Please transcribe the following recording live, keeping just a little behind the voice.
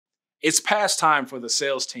It's past time for the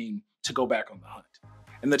sales team to go back on the hunt.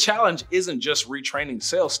 And the challenge isn't just retraining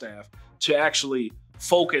sales staff to actually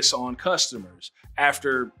focus on customers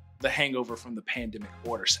after the hangover from the pandemic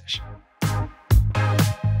order session.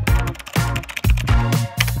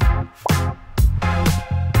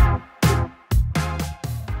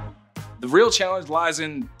 The real challenge lies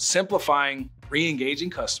in simplifying re-engaging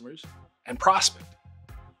customers and prospect.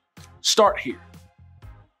 Start here.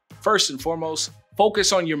 First and foremost,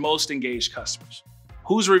 focus on your most engaged customers.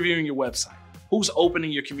 Who's reviewing your website? Who's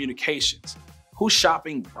opening your communications? Who's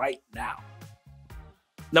shopping right now?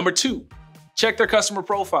 Number 2, check their customer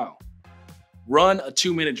profile. Run a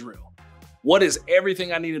 2-minute drill. What is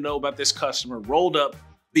everything I need to know about this customer rolled up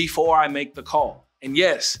before I make the call? And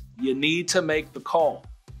yes, you need to make the call.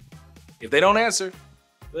 If they don't answer,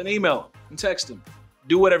 then email them and text them.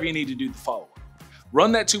 Do whatever you need to do to follow up.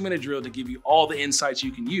 Run that 2-minute drill to give you all the insights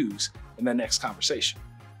you can use in that next conversation.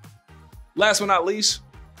 Last but not least,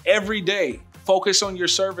 every day, focus on your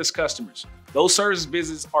service customers. Those service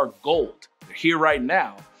visits are gold. They're here right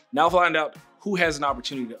now. Now find out who has an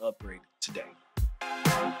opportunity to upgrade today.